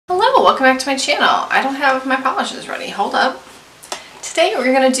Hello, welcome back to my channel. I don't have my polishes ready. Hold up. Today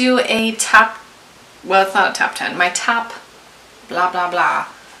we're going to do a top, well, it's not a top 10, my top blah blah blah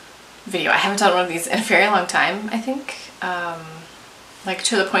video. I haven't done one of these in a very long time, I think. Like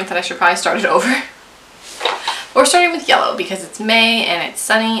to the point that I should probably start it over. We're starting with yellow because it's May and it's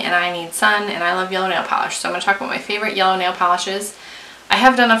sunny and I need sun and I love yellow nail polish. So I'm going to talk about my favorite yellow nail polishes. I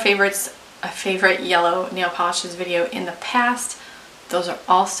have done a favorite yellow nail polishes video in the past. Those are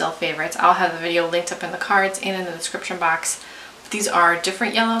all still favorites. I'll have the video linked up in the cards and in the description box. But these are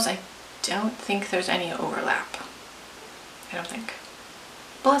different yellows. I don't think there's any overlap. I don't think.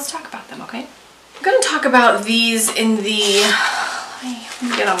 But let's talk about them, okay? I'm going to talk about these in the... Let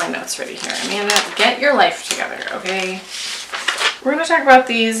me get all my notes ready here. Amanda, get your life together, okay? We're going to talk about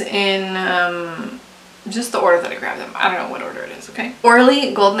these in just the order that I grabbed them. I don't know what order it is, okay?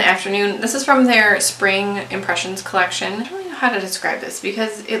 Orly Golden Afternoon. This is from their Spring Impressions collection. I don't really know how to describe this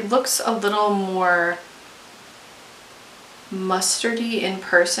because it looks a little more mustardy in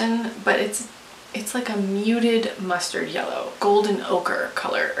person, but it's like a muted mustard yellow, golden ochre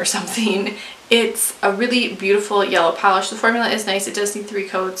color or something. It's a really beautiful yellow polish. The formula is nice. It does need 3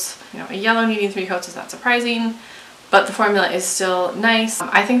 coats. You know, a yellow needing 3 coats is not surprising, but the formula is still nice.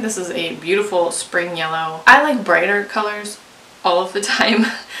 I think this is a beautiful spring yellow. I like brighter colors all of the time.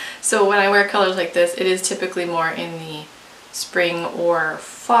 So when I wear colors like this, it is typically more in the spring or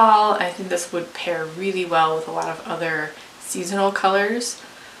fall. I think this would pair really well with a lot of other seasonal colors.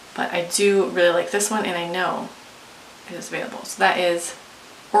 But I do really like this one and I know it is available. So that is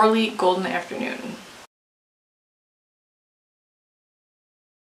Orly Golden Afternoon.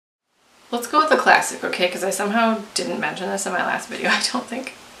 Let's go with the classic, okay? Because I somehow didn't mention this in my last video, I don't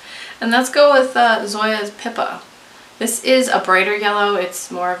think. And let's go with Zoya Pippa. This is a brighter yellow. It's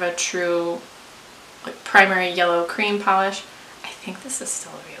more of a true like primary yellow cream polish. I think this is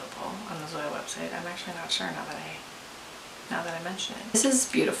still available on the Zoya website. I'm actually not sure now that I mention it. This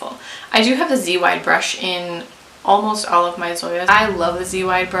is beautiful. I do have the Z-Wide brush in almost all of my Zoyas. I love the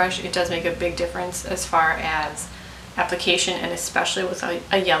Z-Wide brush. It does make a big difference as far as application, and especially with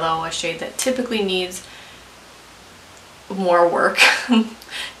a yellow, a shade that typically needs more work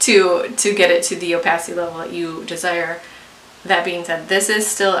to get it to the opacity level that you desire. That being said, this is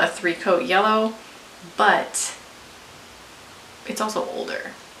still a 3-coat yellow, but it's also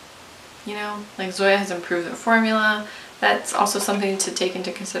older. You know, like Zoya has improved their formula. That's also something to take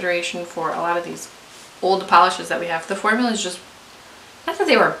into consideration for a lot of these old polishes that we have. The formula is just, not that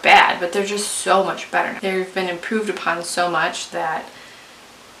they were bad, but they're just so much better. They've been improved upon so much that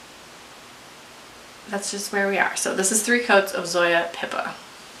that's just where we are. So this is 3 coats of Zoya Pippa.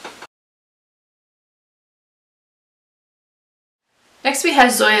 Next we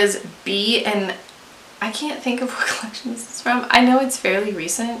have Zoya Bee, and I can't think of what collection this is from. I know it's fairly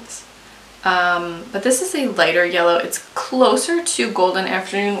recent, but this is a lighter yellow. It's closer to Golden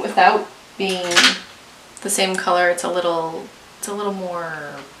Afternoon without being the same color. It's a little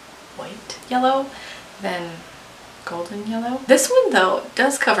more white yellow than golden yellow. This one though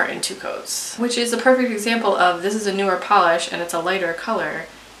does cover in 2 coats, which is a perfect example of this is a newer polish and it's a lighter color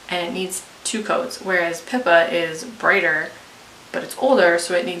and it needs 2 coats, whereas Pippa is brighter but it's older,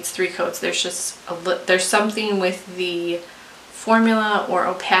 so it needs 3 coats. There's just there's something with the formula or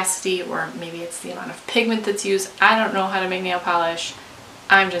opacity, or maybe it's the amount of pigment that's used. I don't know how to make nail polish.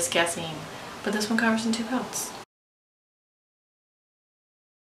 I'm just guessing. But this one covers in 2 coats.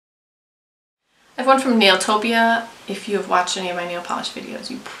 I have one from Nailtopia. If you have watched any of my nail polish videos,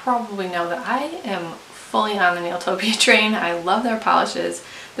 you probably know that I am fully on the Nailtopia train. I love their polishes.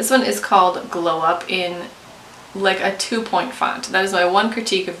 This one is called Glow Up in like a 2-point font. That is my one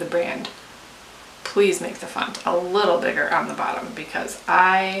critique of the brand. Please make the font a little bigger on the bottom because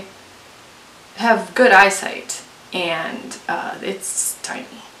I have good eyesight and it's tiny.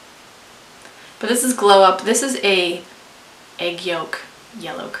 But this is Glow Up. This is a egg yolk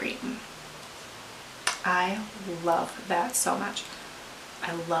yellow cream. I love that so much.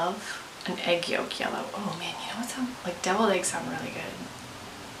 I love an egg yolk yellow. Oh man, you know what sound like deviled eggs sound really good.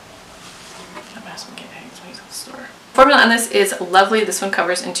 I'm gonna have to get eggs when you go to the store. Formula on this is lovely. This one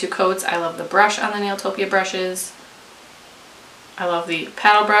covers in 2 coats. I love the brush on the Nailtopia brushes. I love the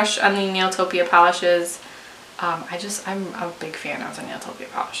paddle brush on the Nailtopia polishes. I'm a big fan of the Nailtopia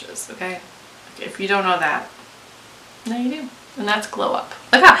polishes, okay? If you don't know that, now you do. And that's Glow Up.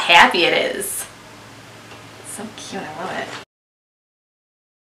 Look how happy it is. It's so cute, I love it.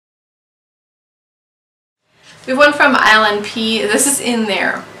 We have one from ILNP. This is in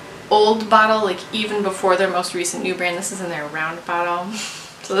their old bottle, like even before their most recent new brand. This is in their round bottle.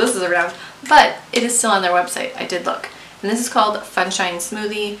 So this is a round, but it is still on their website. I did look. And this is called Funshine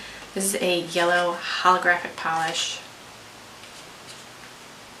Smoothie. This is a yellow holographic polish.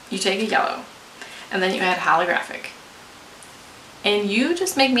 You take a yellow and then you add holographic. And you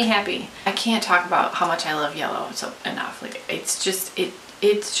just make me happy. I can't talk about how much I love yellow enough. Like it's just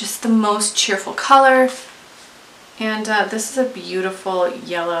the most cheerful color. And this is a beautiful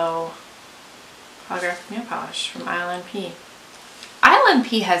yellow holographic nail polish from ILNP.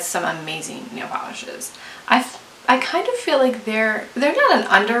 ILNP has some amazing nail polishes. I kind of feel like they're not an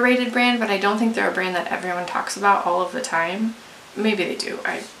underrated brand, but I don't think they're a brand that everyone talks about all of the time. Maybe they do.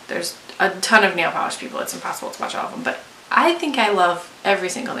 There's a ton of nail polish people. It's impossible to watch all of them, but I think I love every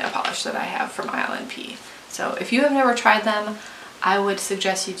single nail polish that I have from ILNP. So if you have never tried them, I would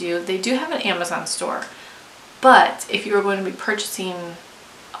suggest you do. They do have an Amazon store, but if you are going to be purchasing,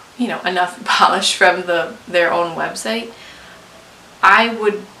 you know, enough polish from their own website, I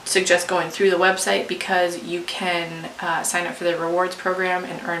would suggest going through the website because you can sign up for their rewards program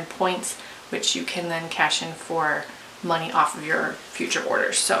and earn points, which you can then cash in for money off of your future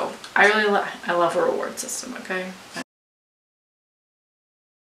orders. So I love a reward system, okay?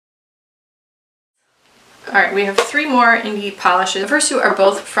 Alright, we have 3 more indie polishes. The first 2 are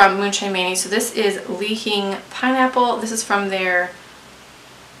both from Moonshine Mania. So this is Hing Pineapple. This is from their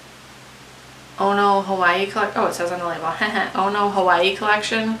Ono Hawaii collection. Oh, it says on the label. Ono Hawaii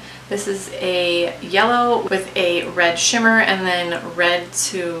collection. This is a yellow with a red shimmer and then red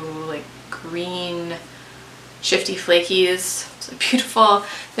to like green shifty flakies. It's beautiful.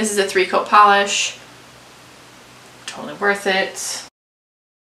 This is a 3-coat polish. Totally worth it.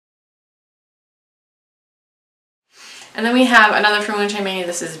 And then we have another from Moonshine Mania.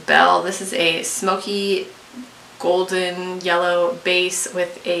 This is Belle. This is a smoky golden yellow base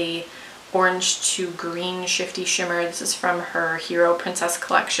with a orange to green shifty shimmer. This is from her Hero Princess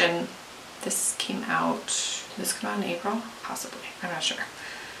collection. This came out, did this come out in April? Possibly, I'm not sure.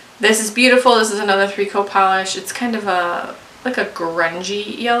 This is beautiful. This is another 3-coat polish. It's kind of like a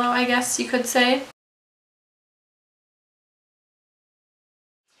grungy yellow, I guess you could say.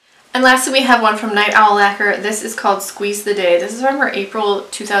 And lastly, we have one from Night Owl Lacquer. This is called Squeeze the Day. This is from her April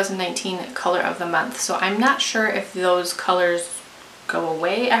 2019 color of the month. So I'm not sure if those colors go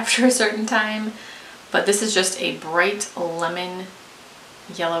away after a certain time, but this is just a bright lemon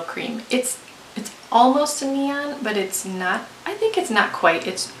yellow cream. It's almost a neon, but it's not. I think it's not quite.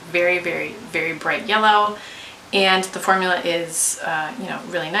 It's very, very, very bright yellow, and the formula is, you know,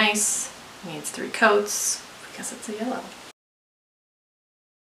 really nice. It needs 3 coats because it's a yellow.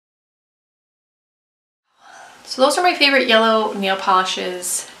 So those are my favorite yellow nail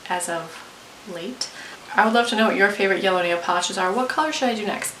polishes as of late. I would love to know what your favorite yellow nail polishes are. What color should I do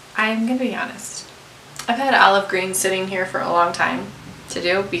next? I'm gonna be honest. I've had olive green sitting here for a long time to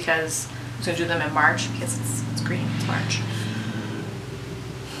do because I was gonna do them in March because it's green, it's March.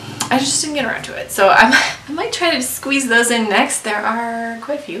 I just didn't get around to it. So I might try to squeeze those in next. There are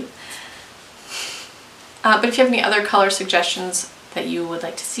quite a few. But if you have any other color suggestions that you would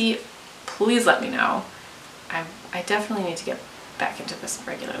like to see, please let me know. I definitely need to get back into this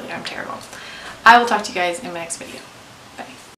regularly. I'm terrible. I will talk to you guys in my next video.